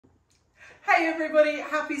Hey everybody,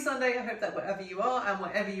 happy Sunday. I hope that wherever you are and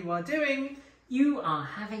whatever you are doing, you are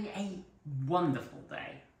having a wonderful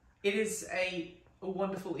day. It is a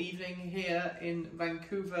wonderful evening here in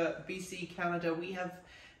Vancouver, BC, Canada. We have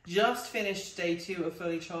just finished day 2 of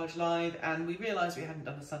Fully Charged Live and we realised we hadn't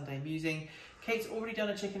done a Sunday musing. Kate's already done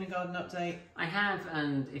a chicken and garden update. I have,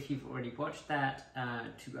 and if you've already watched that,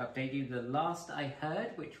 to update you, the last I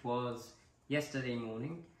heard, which was yesterday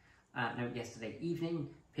evening,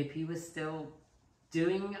 Pippi was still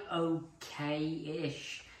doing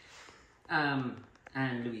okay-ish, and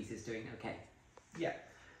Louise is doing okay. Yeah,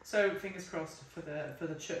 so fingers crossed for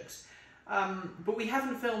the chooks. But we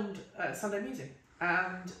haven't filmed Sunday musing,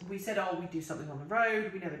 and we said, oh, we'd do something on the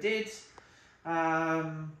road. We never did.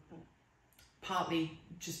 Partly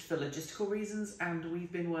just for logistical reasons, and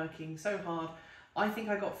we've been working so hard. I think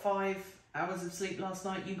I got 5 hours of sleep last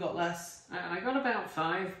night. You got less. I got about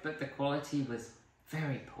 5, but the quality was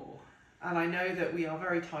very poor. And I know that we are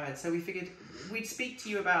very tired, so we figured we'd speak to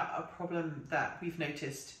you about a problem that we've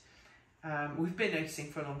noticed. We've been noticing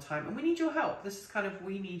for a long time, and we need your help. This is kind of,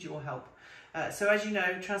 we need your help. So as you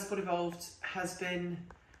know, Transport Evolved has been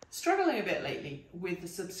struggling a bit lately with the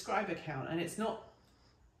subscriber count, and it's not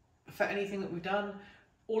for anything that we've done.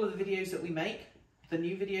 All of the videos that we make, the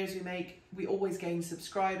new videos we make, we always gain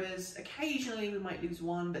subscribers. Occasionally we might lose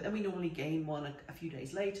one, but then we normally gain one a few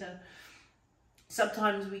days later.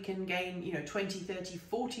 Sometimes we can gain, 20, 30,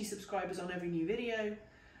 40 subscribers on every new video,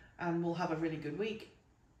 and we'll have a really good week.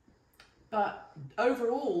 But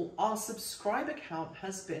overall, our subscriber count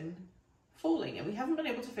has been falling, and we haven't been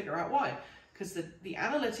able to figure out why. Because the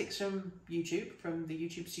analytics from YouTube, from the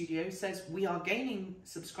YouTube studio, says we are gaining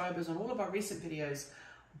subscribers on all of our recent videos,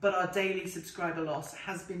 but our daily subscriber loss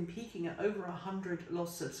has been peaking at over 100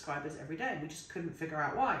 lost subscribers every day. We just couldn't figure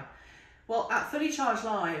out why. Well, at Fully Charged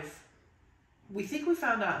Live, we think we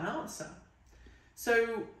found out an answer.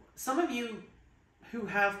 So some of you who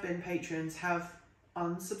have been patrons have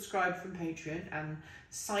unsubscribed from Patreon and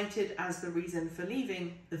cited as the reason for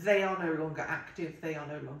leaving, they are no longer active, they are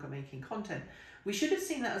no longer making content. We should have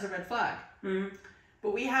seen that as a red flag.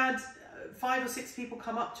 But we had 5 or 6 people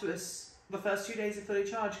come up to us the first 2 days of Fully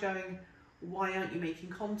Charged going, why aren't you making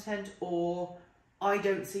content? Or, I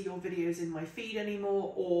don't see your videos in my feed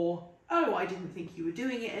anymore. Or, oh, I didn't think you were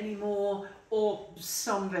doing it anymore. Or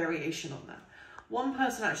some variation on that. One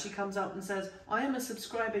person actually comes up and says, I am a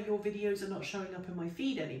subscriber, your videos are not showing up in my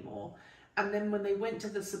feed anymore. And then when they went to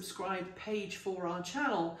the subscribe page for our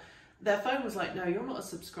channel, their phone was like, no, you're not a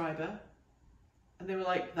subscriber. And they were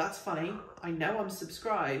like, that's funny. I know I'm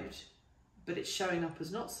subscribed, but it's showing up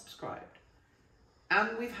as not subscribed.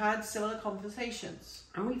 And we've had similar conversations.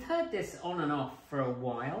 And we've heard this on and off for a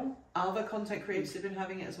while. Other content creators have been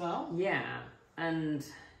having it as well. Yeah, and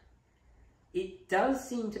it does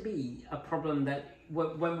seem to be a problem that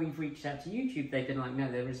when we've reached out to YouTube, they've been like,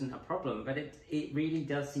 no, there isn't a problem. But it really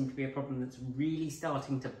does seem to be a problem that's really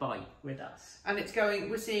starting to bite with us. And it's going,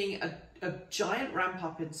 we're seeing a giant ramp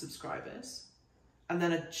up in subscribers and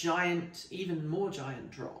then a giant, even more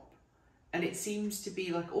giant drop. And it seems to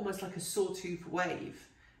be like almost like a sawtooth wave.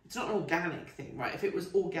 It's not an organic thing, right? If it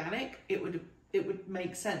was organic, it would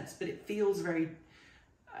make sense, but it feels very,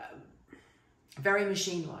 very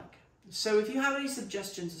machine-like. So if you have any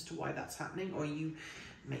suggestions as to why that's happening, or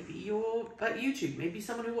maybe you're at YouTube, maybe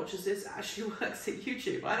someone who watches this actually works at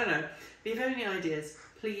YouTube, I don't know. If you have any ideas,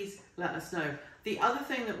 please let us know. The other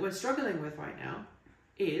thing that we're struggling with right now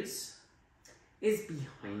is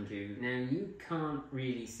behind you. Now, you can't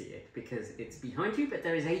really see it because it's behind you, but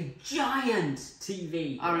there is a giant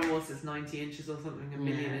TV. I don't know, what's this, 90 inches or something, a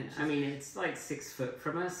million inches? I mean, it's like 6 foot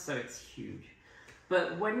from us, so it's huge.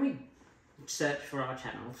 But when we search for our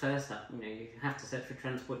channel, first up, you have to search for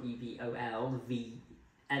Transport EVOLV,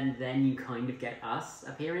 and then you kind of get us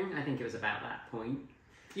appearing. I think it was about that point.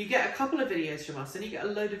 You get a couple of videos from us, then you get a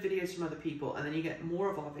load of videos from other people, and then you get more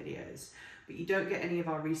of our videos, but you don't get any of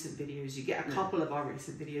our recent videos. You get a couple of our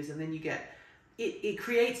recent videos, and then you get, it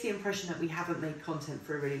creates the impression that we haven't made content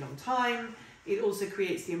for a really long time. It also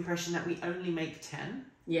creates the impression that we only make 10.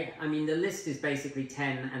 Yeah, I mean, the list is basically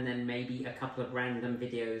 10 and then maybe a couple of random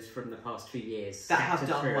videos from the past 2 years. That have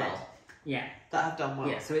done well. Yeah. That have done well.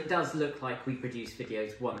 Yeah, so it does look like we produce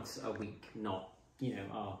videos once a week, not,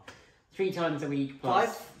 our 3 times a week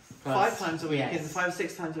plus... 5 times a week, yes. And 5 or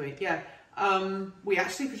 6 times a week, yeah. We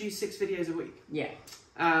actually produce 6 videos a week. Yeah.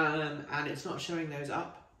 And it's not showing those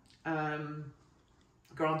up.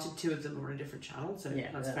 Granted, 2 of them are on a different channel, so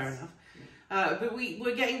yeah, that's fair enough. But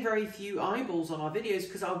we're getting very few eyeballs on our videos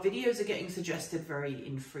because our videos are getting suggested very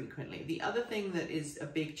infrequently. The other thing that is a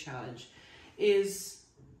big challenge is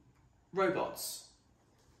robots.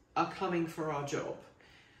 are coming for our job.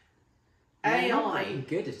 They're not very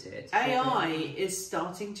good at it. AI is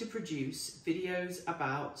starting to produce videos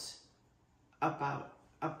about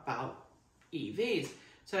EVs.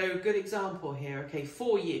 So good example here, okay,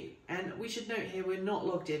 for you. And we should note here, we're not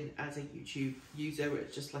logged in as a YouTube user.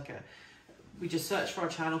 It's just like we just searched for our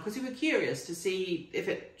channel because we were curious to see if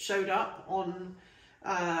it showed up on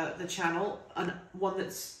the channel, and one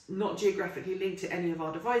that's not geographically linked to any of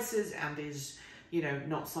our devices and is, you know,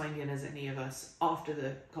 not signed in as any of us after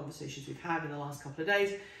the conversations we've had in the last couple of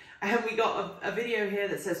days. And we got a video here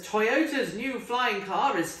that says Toyota's new flying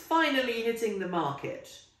car is finally hitting the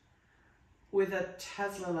market, with a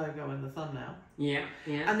Tesla logo in the thumbnail. Yeah,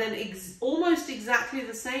 yeah. And then almost exactly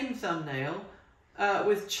the same thumbnail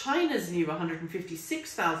with China's new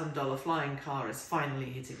 $156,000 flying car is finally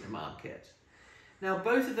hitting the market. Now,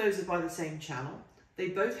 both of those are by the same channel. They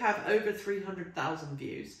both have over 300,000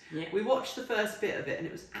 views. Yeah. We watched the first bit of it and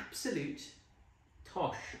it was absolute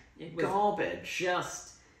tosh. It was garbage.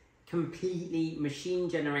 Just completely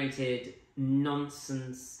machine-generated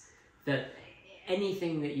nonsense that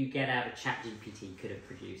anything that you get out of ChatGPT could have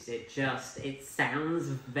produced. It sounds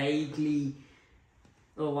vaguely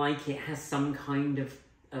like it has some kind of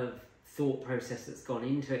thought process that's gone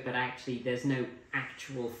into it, but actually there's no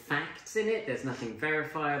actual facts in it. There's nothing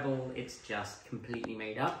verifiable. It's just completely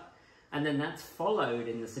made up. And then that's followed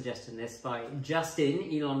in the suggestion list by Justin.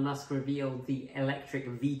 Elon Musk revealed the electric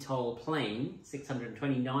VTOL plane,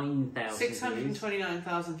 629,000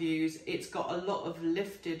 629,000 views. It's got a lot of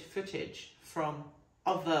lifted footage from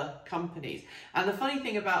other companies. And the funny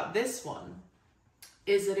thing about this one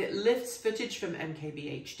is that it lifts footage from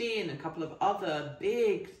MKBHD and a couple of other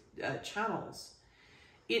big channels.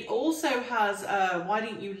 It also has Why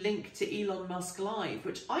Didn't You Link to Elon Musk Live,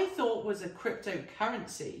 which I thought was a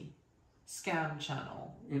cryptocurrency scam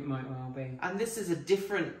channel. It might well be. And this is a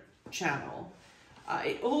different channel.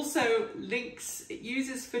 It also it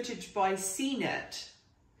uses footage by CNET.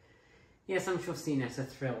 Yes, I'm sure CNET are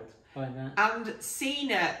thrilled by that. And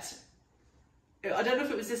CNET, I don't know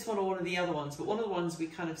if it was this one or one of the other ones, but one of the ones we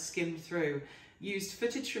kind of skimmed through used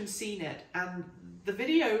footage from CNET, and the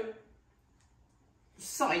video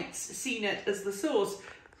cites CNET as the source,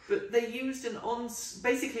 but they used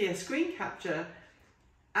basically a screen capture,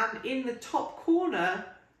 and in the top corner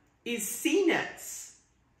is CNET's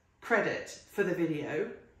credit for the video,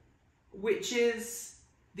 which is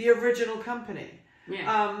the original company.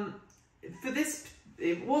 Yeah.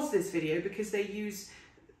 It was this video because they use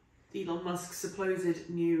Elon Musk's supposed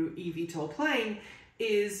new eVTOL plane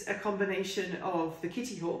is a combination of the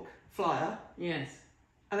Kitty Hawk flyer, yes,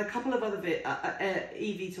 and a couple of other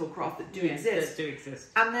eVTOL craft that do exist. Yes, that do exist.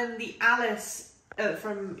 And then the Alice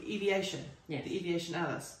from Eviation, yes. The Eviation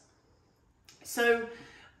Alice. So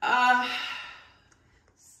how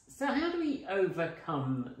do we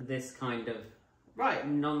overcome this kind of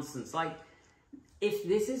nonsense? Like, if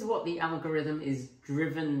this is what the algorithm is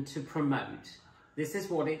driven to promote, this is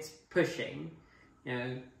what it's pushing, you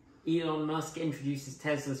know, Elon Musk introduces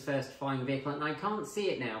Tesla's first flying vehicle, and I can't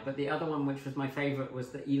see it now, but the other one, which was my favourite,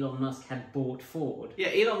 was that Elon Musk had bought Ford.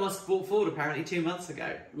 Yeah, Elon Musk bought Ford apparently 2 months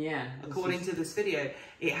ago. Yeah. According to this video,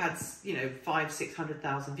 it had,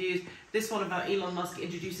 500,000-600,000 views. This one about Elon Musk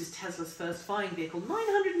introduces Tesla's first flying vehicle,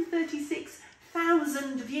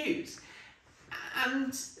 936,000 views.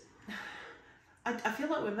 And I feel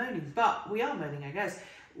like we're moaning, but we are moaning, I guess.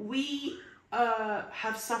 We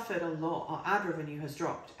have suffered a lot. Our ad revenue has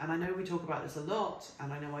dropped, and I know we talk about this a lot,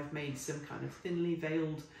 and I know I've made some kind of thinly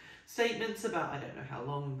veiled statements about I don't know how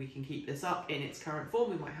long we can keep this up in its current form.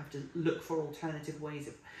 We might have to look for alternative ways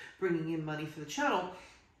of bringing in money for the channel,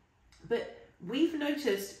 but we've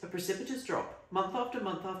noticed a precipitous drop month after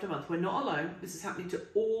month after month. We're not alone. This is happening to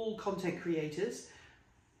all content creators.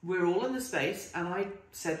 We're all in the space, and I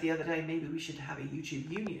said the other day maybe we should have a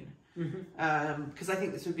YouTube union. Because I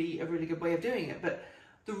think this would be a really good way of doing it. But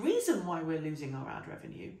the reason why we're losing our ad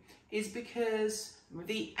revenue is because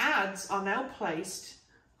the ads are now placed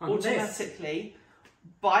automatically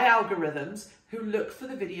by algorithms who look for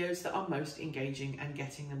the videos that are most engaging and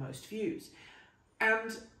getting the most views.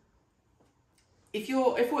 And if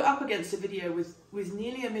we're up against a video with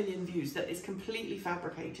nearly 1 million views that is completely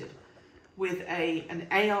fabricated with an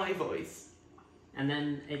AI voice, and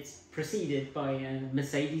then it's preceded by a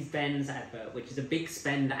Mercedes-Benz advert, which is a big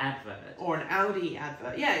spend advert, or an Audi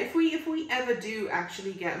advert. Yeah, if we ever do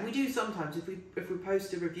actually get, and we do sometimes, if we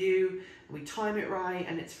post a review and we time it right,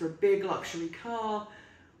 and it's for a big luxury car,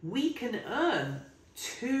 we can earn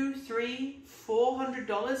 $200, $300,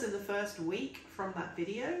 $400 in the first week from that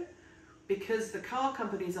video, because the car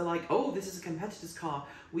companies are like, oh, this is a competitor's car,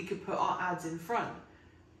 we could put our ads in front.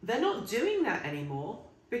 they're not doing that anymore,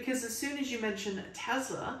 because as soon as you mention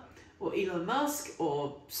Tesla or Elon Musk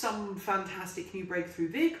or some fantastic new breakthrough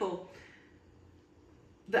vehicle,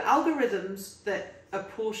 the algorithms that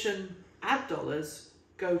apportion ad dollars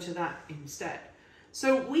go to that instead.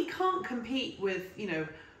 So we can't compete with,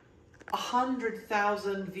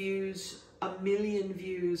 100,000 views, 1 million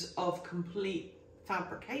views of complete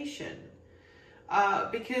fabrication,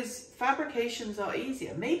 because fabrications are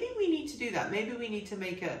easier. Maybe we need to do that. Maybe we need to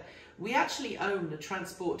make we actually own the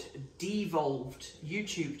Transport Devolved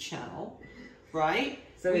YouTube channel, right?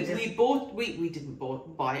 So we didn't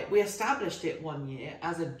buy it. We established it one year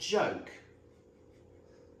as a joke.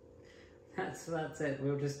 That's it.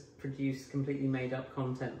 We'll just produce completely made up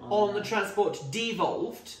content on the Transport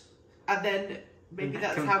Devolved, and then maybe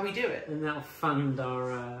that's how we do it. And that'll fund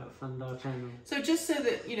our channel. So just so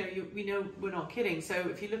that we know we're not kidding. So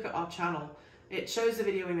if you look at our channel, it shows the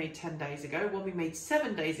video we made 10 days ago, one we made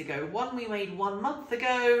 7 days ago, one we made 1 month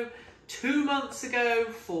ago, 2 months ago,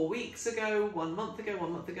 4 weeks ago, 1 month ago,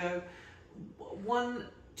 1 month ago,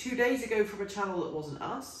 2 days ago from a channel that wasn't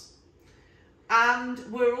us. And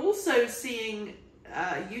we're also seeing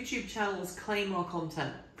YouTube channels claim our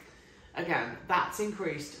content. Again, that's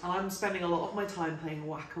increased. I'm spending a lot of my time playing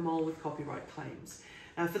whack-a-mole with copyright claims.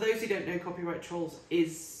 And for those who don't know, copyright trolls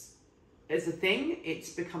is a thing.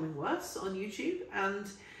 It's becoming worse on YouTube, and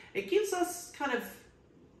it gives us kind of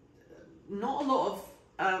not a lot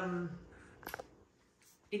of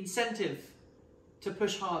incentive to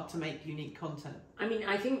push hard to make unique content. I mean,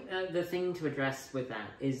 I think the thing to address with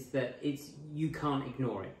that is that you can't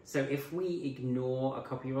ignore it. So if we ignore a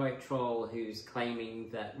copyright troll who's claiming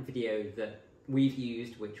that video that we've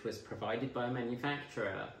used, which was provided by a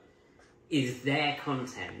manufacturer, is their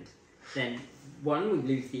content, then 1,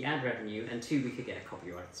 we lose the ad revenue, and 2, we could get a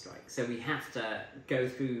copyright strike. So we have to go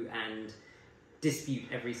through and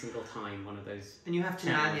dispute every single time one of those. And you have to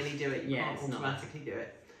manually do it. You can't automatically do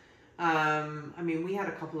it. I mean, we had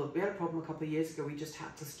a problem a couple of years ago. We just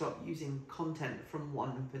had to stop using content from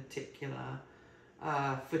one particular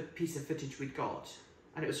piece of footage we'd got,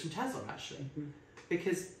 and it was from Tesla actually,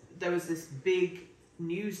 because there was this big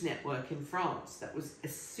news network in France that was,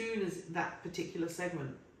 as soon as that particular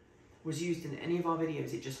segment was used in any of our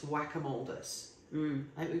videos, it just whack-a-moled us. I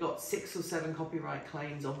think we got 6 or 7 copyright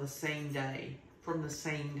claims on the same day from the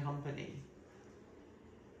same company.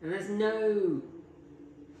 And there's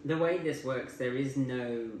the way this works, there is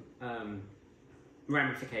no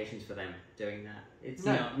ramifications for them doing that. It's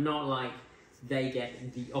not like they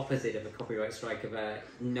get the opposite of a copyright strike of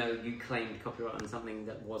you claimed copyright on something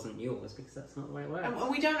that wasn't yours, because that's not the way it works. And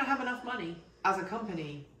we don't have enough money as a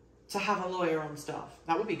company to have a lawyer on staff.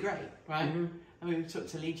 That would be great, right? I mean, we talked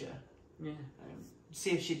to Legia. Yeah.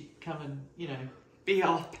 See if she'd come and, be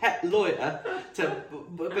our pet lawyer.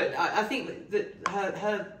 But I think that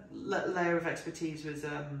her layer of expertise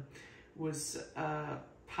was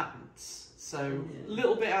patents. So a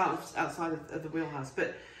little bit outside of the wheelhouse.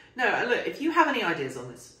 But no, look, if you have any ideas on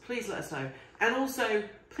this, please let us know. And also,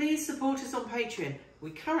 please support us on Patreon.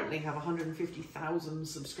 We currently have 150,000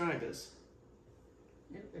 subscribers.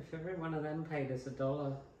 If every one of them paid us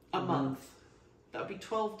 $1 a month, that would be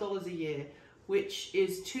 $12 a year, which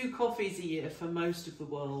is 2 coffees a year for most of the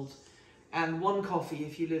world, and 1 coffee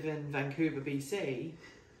if you live in Vancouver, BC.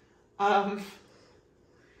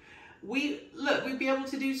 We'd be able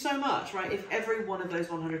to do so much, right? If every one of those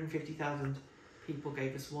 150,000 people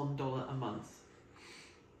gave us $1 a month.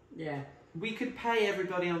 Yeah. We could pay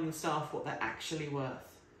everybody on the staff what they're actually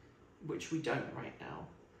worth, which we don't right now.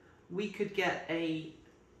 We could get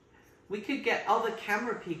other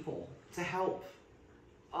camera people to help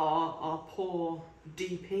our poor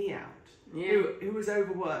DP out, who was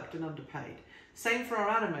overworked and underpaid. Same for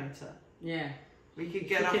our animator. Yeah. We could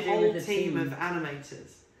get a whole team of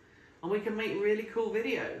animators, and we can make really cool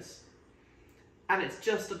videos, and it's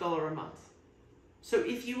just $1 a month. So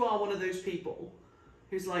if you are one of those people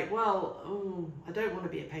who's like, well, I don't want to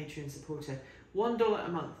be a Patreon supporter, $1 a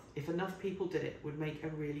month, if enough people did it, would make a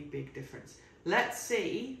really big difference. Let's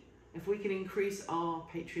see if we can increase our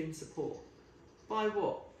Patreon support. By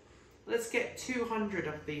what? Let's get 200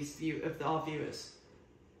 of our viewers.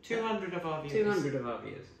 200 of our viewers. 200 of our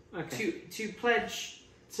viewers. Okay. To pledge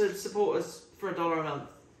to support us for $1 a month.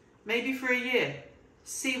 Maybe for a year.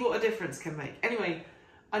 See what a difference can make. Anyway,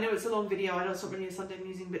 I know it's a long video. I know it's not really a Sunday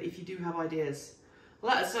musing, but if you do have ideas,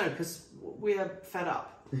 let us know, because we are fed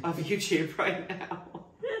up of YouTube right now.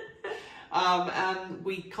 And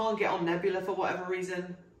we can't get on Nebula for whatever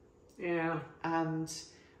reason. Yeah. And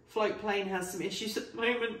Float Plane has some issues at the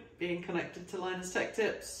moment, being connected to Linus Tech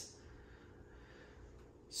Tips.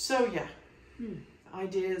 So yeah,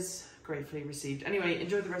 ideas gratefully received. Anyway,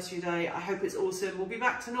 enjoy the rest of your day. I hope it's awesome. We'll be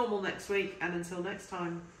back to normal next week, and until next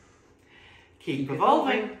time, keep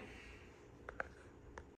evolving.